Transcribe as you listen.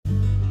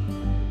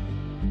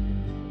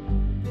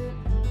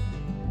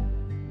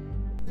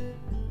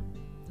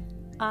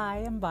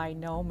I am by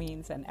no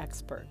means an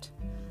expert,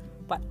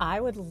 but I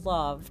would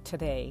love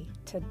today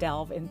to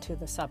delve into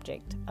the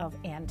subject of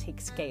antique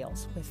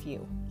scales with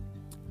you.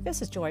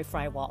 This is Joy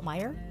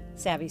Fry-Waltmeyer,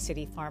 Savvy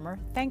City Farmer.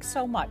 Thanks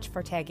so much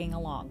for tagging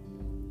along.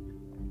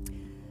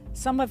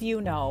 Some of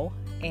you know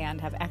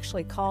and have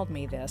actually called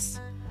me this,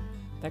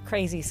 the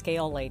crazy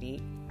scale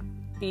lady,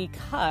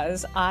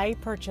 because I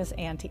purchase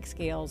antique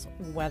scales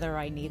whether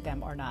I need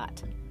them or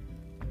not.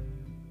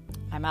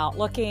 I'm out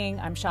looking,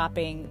 I'm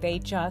shopping, they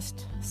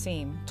just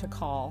seem to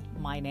call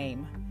my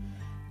name.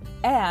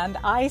 And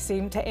I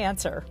seem to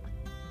answer.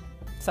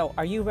 So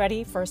are you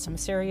ready for some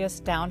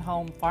serious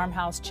down-home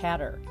farmhouse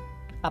chatter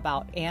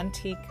about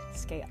antique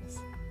scales?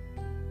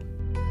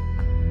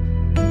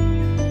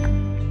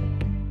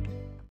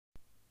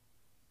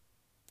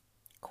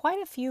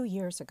 Quite a few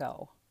years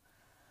ago,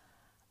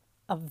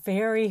 a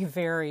very,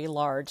 very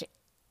large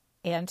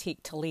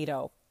antique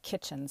Toledo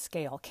kitchen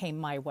scale came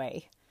my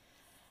way.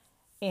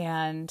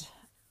 And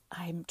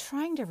I'm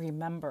trying to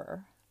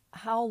remember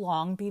how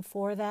long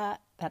before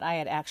that I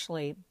had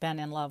actually been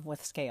in love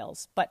with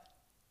scales. But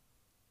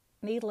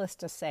needless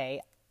to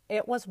say,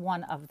 it was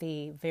one of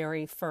the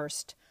very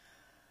first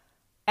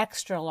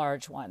extra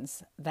large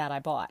ones that I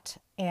bought.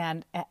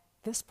 And at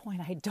this point,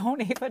 I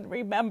don't even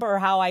remember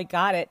how I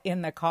got it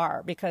in the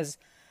car because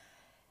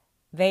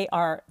they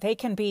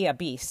can be a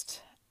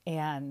beast.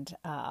 And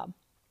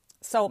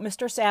so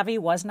Mr. Savvy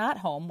was not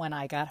home when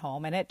I got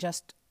home, and it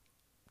just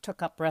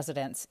took up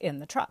residence in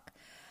the truck.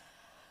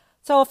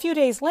 So a few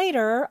days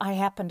later, I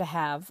happened to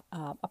have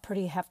a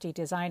pretty hefty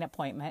design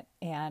appointment,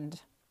 and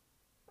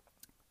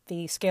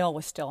the scale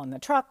was still in the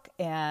truck,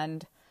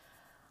 and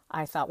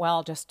I thought,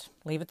 well, just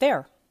leave it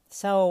there.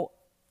 So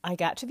I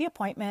got to the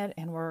appointment,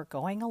 and we're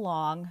going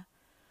along,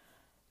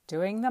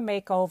 doing the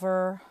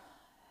makeover,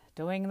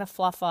 doing the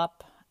fluff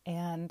up,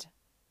 and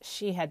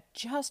she had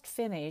just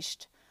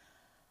finished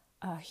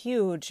a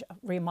huge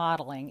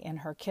remodeling in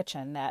her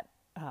kitchen that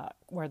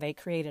where they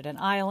created an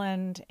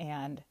island,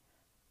 and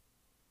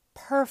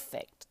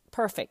perfect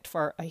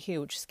for a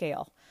huge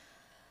scale.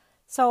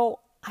 So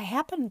I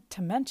happened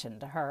to mention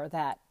to her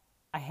that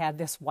I had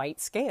this white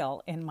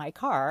scale in my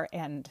car,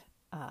 and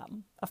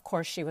of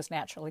course she was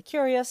naturally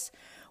curious.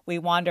 We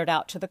wandered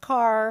out to the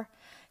car.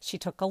 She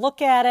took a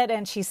look at it,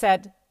 and she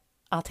said,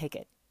 "I'll take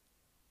it."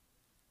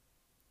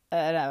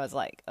 And I was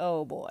like,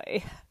 oh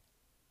boy,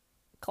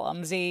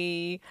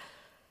 clumsy,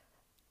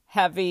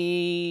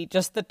 heavy,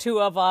 just the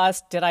two of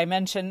us. Did I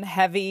mention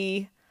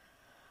heavy?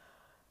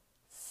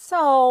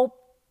 So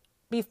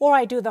before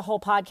I do the whole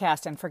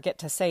podcast and forget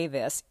to say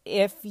this,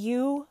 if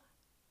you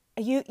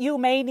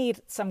may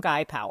need some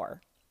guy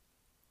power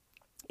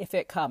if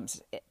it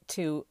comes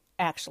to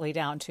actually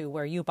down to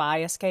where you buy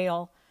a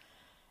scale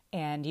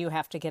and you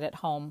have to get it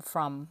home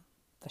from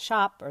the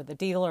shop or the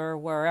dealer,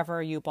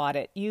 wherever you bought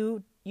it.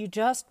 You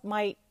just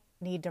might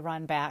need to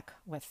run back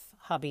with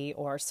hubby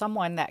or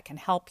someone that can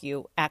help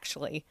you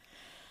actually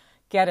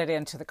get it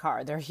into the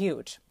car. They're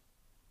huge.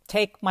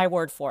 Take my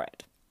word for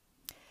it.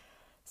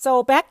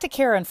 So back to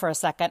Karen for a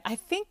second. I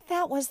think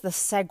that was the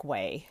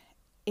segue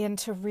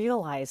into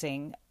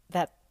realizing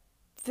that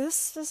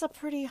this is a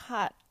pretty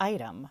hot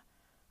item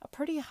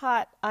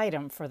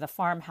for the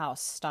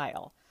farmhouse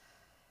style.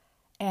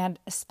 And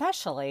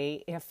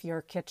especially if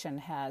your kitchen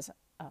has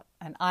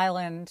an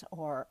island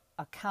or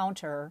a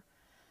counter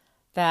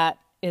that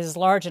is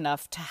large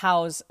enough to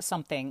house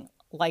something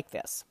like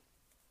this.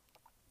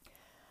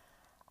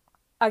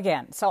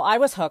 Again, so I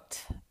was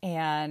hooked,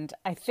 and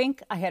I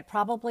think I had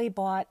probably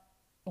bought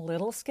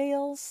little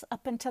scales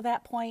up until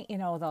that point,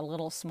 the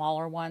little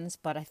smaller ones,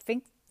 but I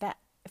think that,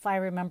 if I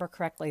remember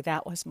correctly,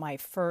 that was my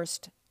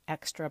first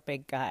extra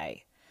big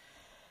guy.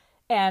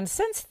 And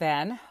since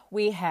then,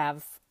 we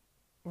have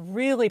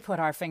really put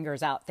our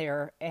fingers out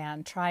there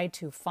and tried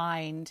to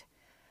find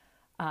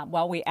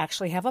we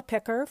actually have a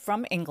picker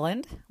from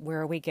England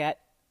where we get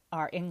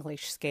our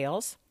English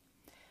scales.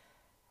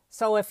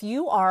 So if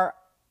you are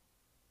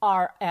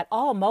at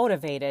all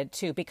motivated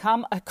to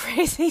become a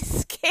crazy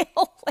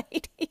scale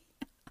lady,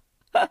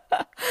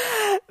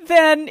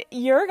 then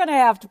you're going to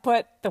have to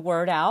put the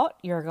word out.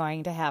 You're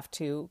going to have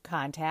to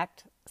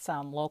contact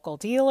some local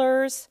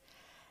dealers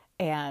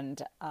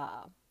and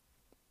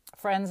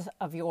friends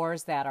of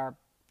yours that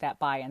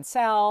buy and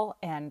sell,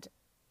 and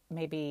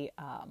maybe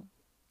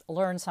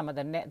learn some of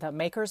the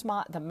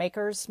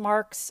maker's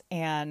marks,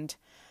 and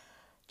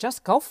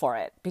just go for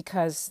it,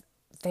 because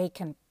they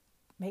can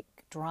make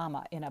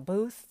drama in a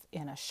booth,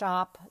 in a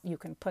shop. You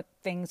can put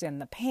things in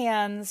the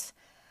pans.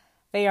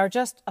 They are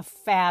just a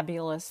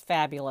fabulous,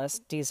 fabulous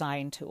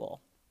design tool.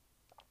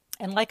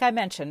 And like I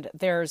mentioned,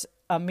 there's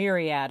a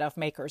myriad of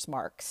maker's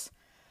marks,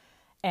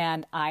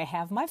 and I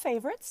have my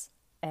favorites.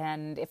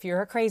 And if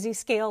you're a crazy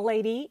scale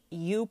lady,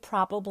 you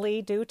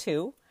probably do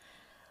too.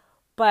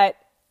 But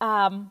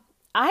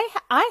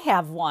I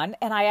have one,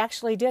 and I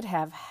actually did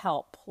have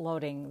help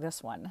loading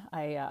this one.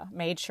 I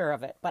made sure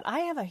of it. But I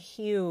have a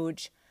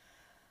huge,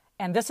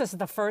 and this is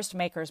the first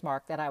maker's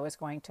mark that I was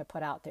going to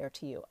put out there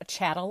to you, a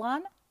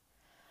Chatillon.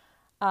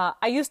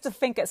 I used to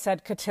think it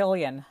said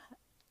cotillion,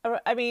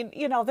 I mean,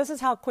 this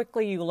is how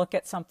quickly you look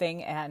at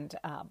something, and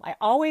I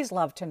always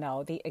love to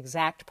know the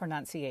exact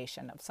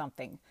pronunciation of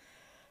something.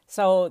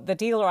 So the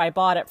dealer I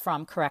bought it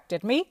from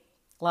corrected me,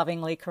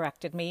 lovingly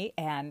corrected me,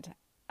 and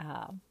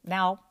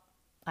now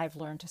I've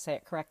learned to say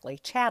it correctly,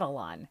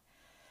 Chatalon.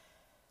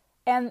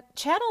 And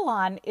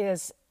Chatalon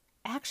is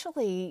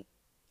actually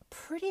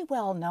pretty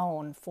well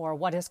known for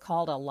what is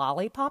called a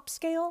lollipop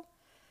scale.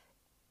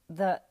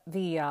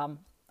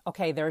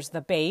 Okay, there's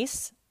the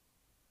base,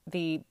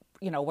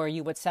 where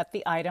you would set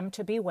the item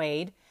to be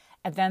weighed,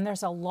 and then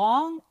there's a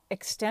long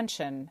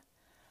extension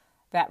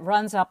that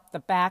runs up the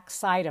back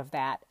side of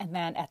that, and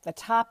then at the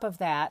top of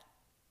that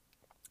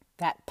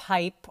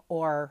pipe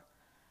or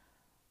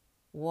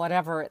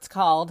whatever it's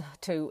called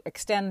to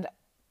extend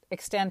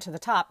to the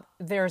top,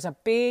 there's a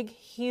big,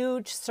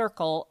 huge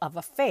circle of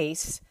a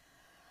face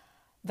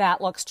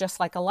that looks just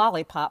like a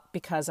lollipop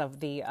because of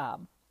the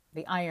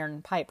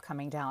iron pipe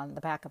coming down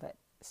the back of it.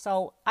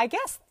 So I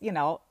guess,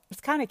 it's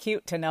kind of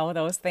cute to know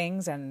those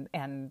things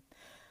and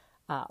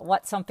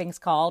what something's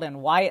called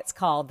and why it's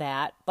called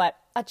that. But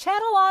a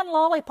Chatalon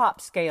lollipop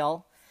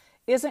scale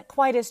isn't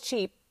quite as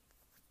cheap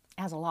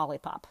as a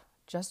lollipop.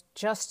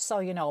 Just so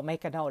you know,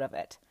 make a note of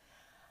it.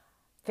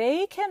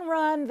 They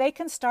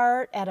can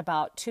start at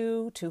about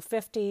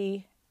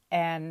 $250,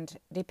 and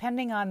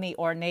depending on the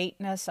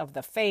ornateness of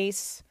the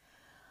face,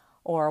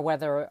 or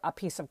whether a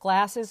piece of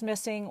glass is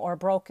missing or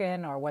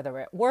broken, or whether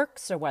it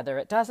works or whether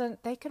it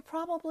doesn't, they could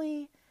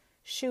probably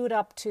shoot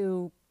up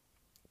to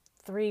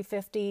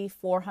 $350,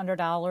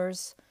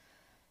 $400.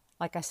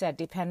 Like I said,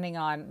 depending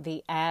on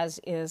the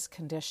as-is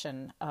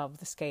condition of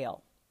the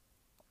scale.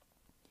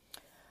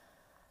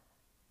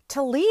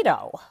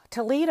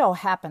 Toledo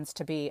happens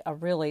to be a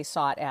really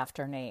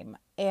sought-after name,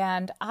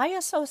 and I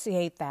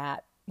associate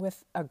that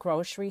with a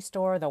grocery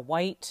store, the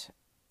white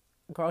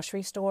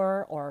grocery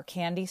store or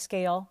candy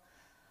scale,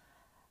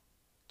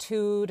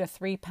 2 to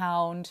 3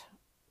 pound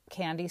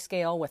candy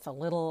scale with a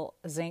little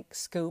zinc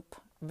scoop.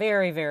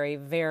 Very, very,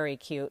 very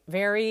cute.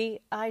 Very,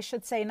 I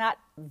should say, not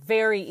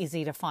very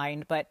easy to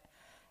find, but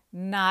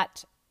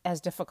not as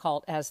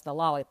difficult as the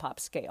lollipop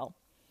scale.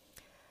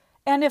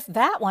 And if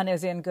that one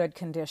is in good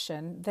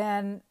condition,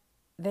 then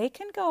they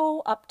can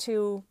go up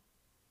to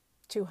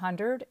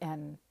 200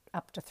 and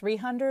up to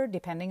 300,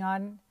 depending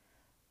on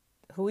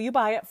who you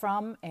buy it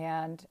from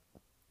and,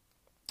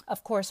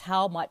 of course,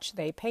 how much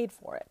they paid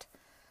for it.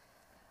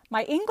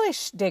 My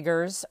English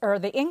diggers, or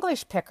the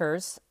English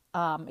pickers,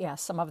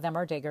 some of them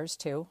are diggers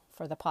too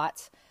for the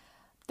pots.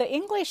 The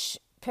English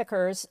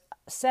pickers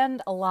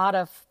send a lot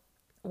of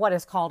what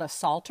is called a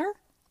salter,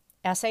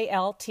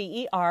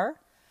 S-A-L-T-E-R,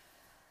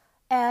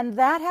 and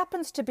that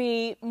happens to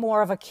be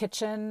more of a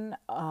kitchen,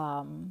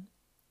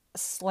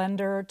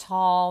 slender,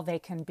 tall. They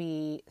can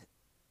be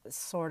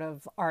sort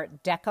of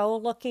Art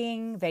Deco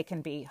looking. They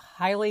can be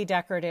highly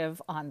decorative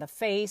on the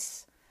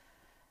face.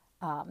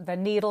 The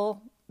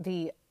needle,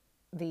 the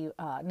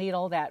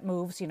needle that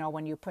moves,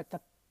 when you put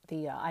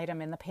the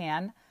item in the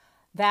pan,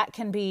 that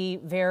can be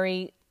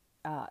very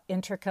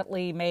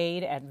intricately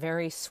made and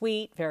very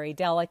sweet, very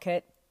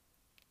delicate.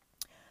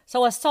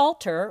 So a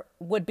salter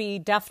would be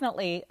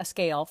definitely a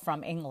scale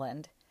from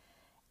England,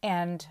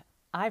 and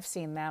I've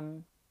seen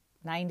them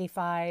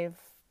 95,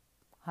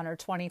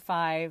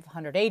 125,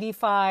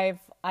 185.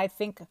 I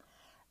think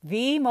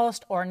the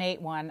most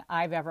ornate one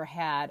I've ever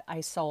had,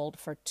 I sold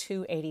for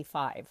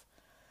 $285.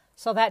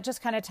 So that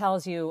just kind of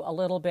tells you a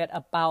little bit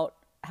about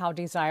how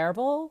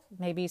desirable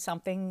maybe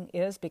something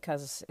is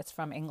because it's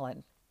from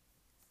England.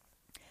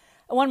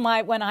 When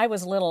I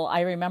was little,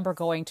 I remember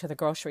going to the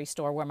grocery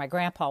store where my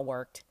grandpa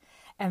worked,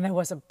 and there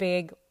was a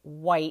big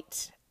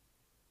white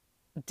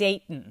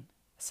Dayton.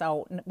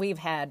 So we've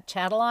had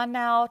Chatalon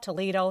now,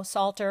 Toledo,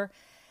 Salter,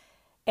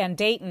 and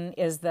Dayton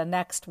is the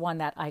next one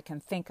that I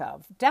can think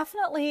of.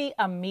 Definitely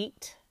a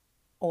meat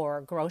or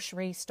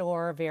grocery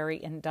store,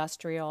 very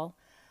industrial.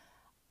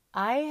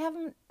 I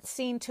haven't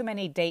seen too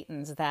many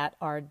Daytons that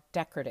are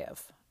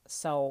decorative.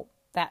 So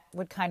that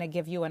would kind of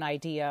give you an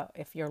idea.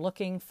 If you're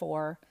looking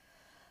for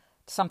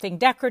something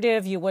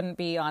decorative, you wouldn't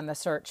be on the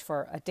search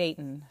for a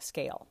Dayton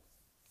scale.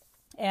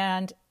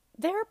 And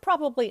they're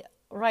probably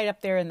right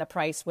up there in the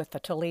price with the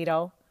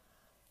Toledo,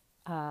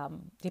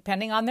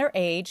 depending on their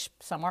age.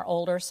 Some are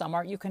older,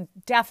 you can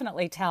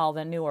definitely tell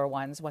the newer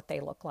ones what they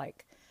look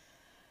like.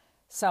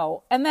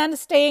 So, and then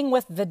staying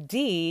with the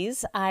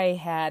D's, I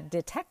had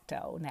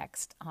Detecto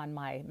next on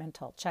my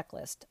mental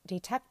checklist.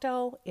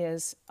 Detecto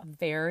is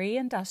very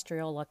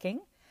industrial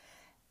looking.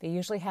 They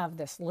usually have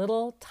this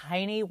little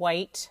tiny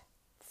white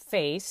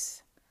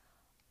face,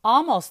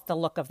 almost the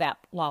look of that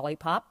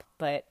lollipop,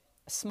 but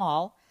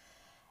small.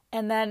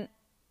 And then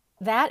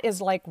that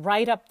is like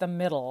right up the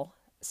middle.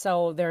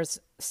 So there's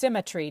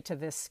symmetry to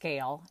this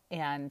scale,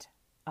 and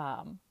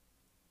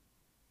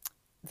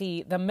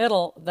the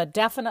middle, the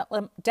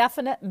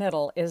definite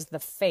middle is the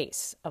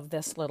face of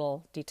this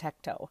little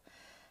Detecto.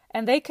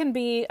 And they can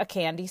be a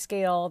candy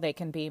scale. They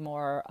can be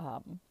more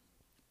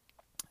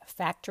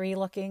factory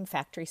looking,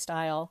 factory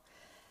style.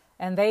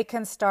 And they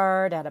can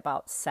start at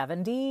about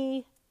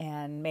 $70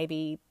 and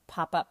maybe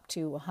pop up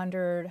to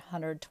 100,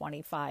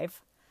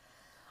 125.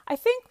 I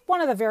think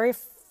one of the very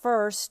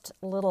first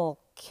little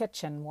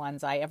kitchen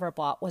ones I ever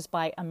bought was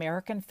by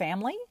American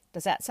Family.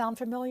 Does that sound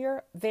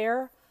familiar?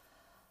 They're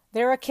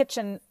a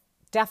kitchen,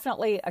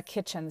 definitely a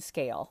kitchen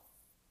scale,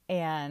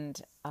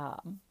 and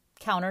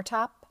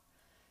countertop.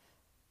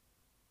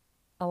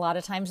 A lot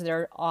of times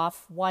they're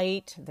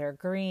off-white, they're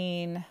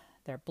green,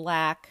 they're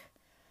black,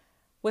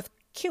 with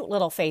cute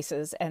little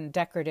faces and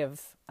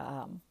decorative,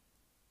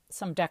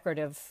 some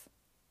decorative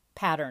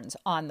patterns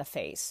on the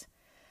face.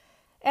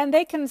 And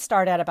they can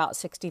start at about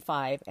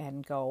 65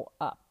 and go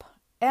up.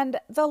 And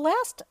the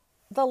last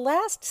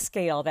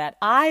scale that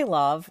I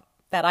love,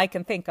 that I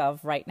can think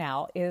of right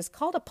now, is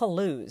called a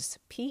Pelouse,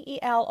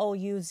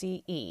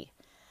 Pelouze.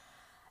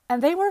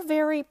 And they were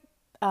very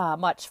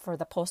much for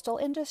the postal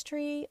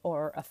industry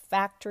or a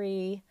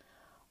factory.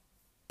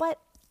 But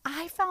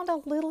I found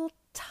a little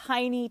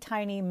tiny,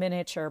 tiny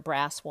miniature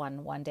brass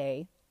one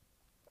day.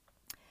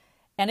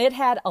 And it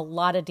had a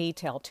lot of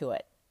detail to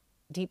it,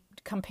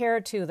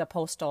 compared to the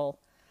postal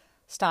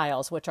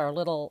styles, which are a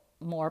little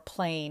more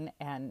plain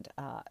and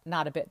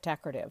not a bit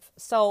decorative.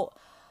 So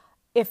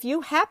if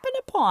you happen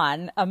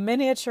upon a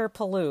miniature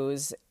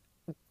Pelouse,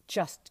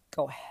 just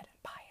go ahead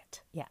and buy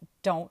it. Yeah,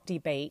 don't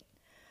debate.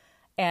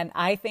 And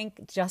I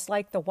think, just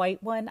like the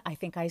white one, I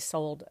think I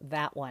sold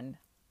that one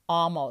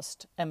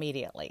almost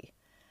immediately.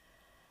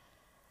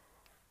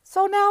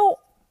 So now,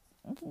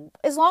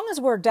 as long as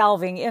we're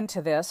delving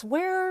into this,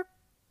 where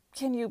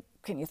can you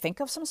think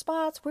of some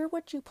spots? Where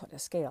would you put a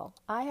scale?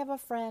 I have a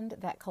friend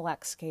that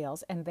collects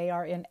scales, and they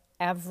are in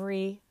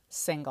every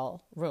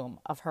single room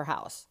of her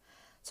house.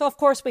 So, of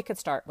course, we could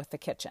start with the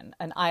kitchen.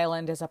 An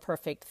island is a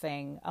perfect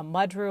thing. A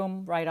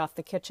mudroom right off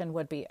the kitchen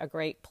would be a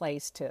great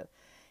place to,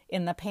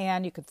 in the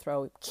pan, you could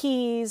throw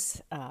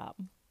keys,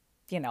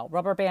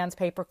 rubber bands,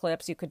 paper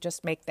clips. You could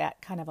just make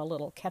that kind of a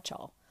little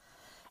catch-all.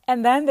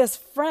 And then this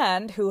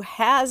friend who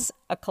has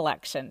a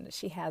collection,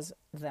 she has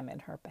them in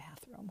her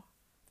bathroom.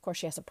 Of course,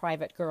 she has a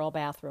private girl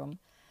bathroom.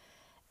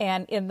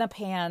 And in the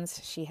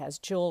pans, she has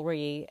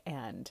jewelry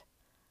and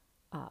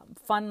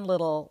fun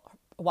little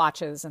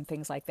watches and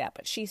things like that.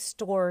 But she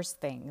stores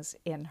things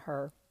in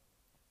her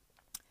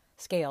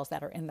scales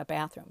that are in the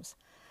bathrooms.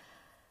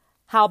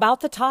 How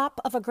about the top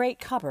of a great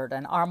cupboard,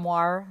 an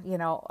armoire,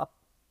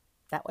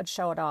 that would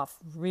show it off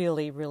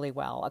really, really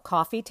well. A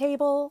coffee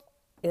table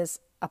is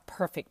a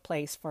perfect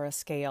place for a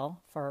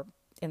scale.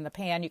 In the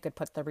pan, you could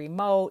put the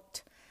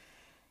remote,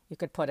 you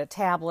could put a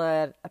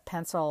tablet, a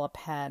pencil, a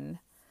pen.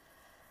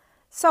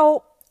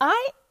 So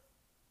I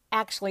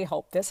actually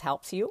hope this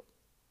helps you.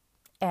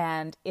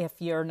 And if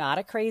you're not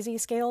a crazy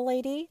scale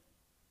lady,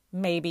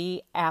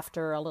 maybe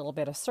after a little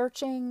bit of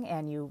searching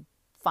and you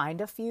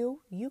find a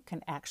few, you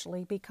can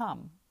actually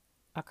become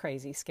a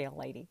crazy scale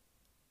lady.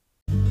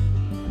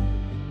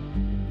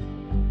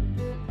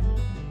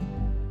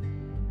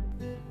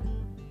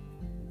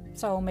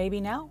 So maybe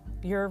now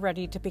you're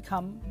ready to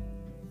become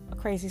a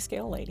crazy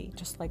scale lady,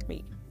 just like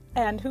me.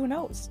 And who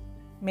knows,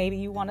 maybe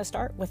you want to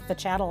start with the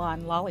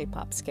Chatillon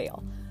Lollipop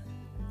scale.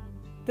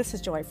 This is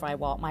Joy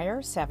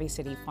Fry-Waltmeyer, Savvy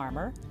City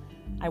Farmer.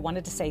 I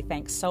wanted to say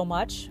thanks so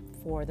much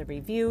for the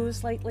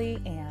reviews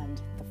lately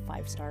and the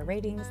 5-star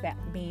ratings. That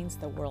means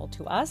the world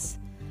to us.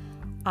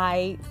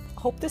 I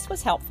hope this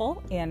was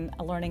helpful in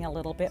learning a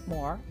little bit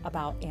more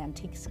about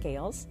antique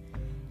scales.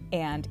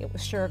 And it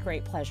was sure a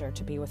great pleasure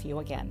to be with you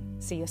again.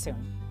 See you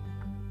soon.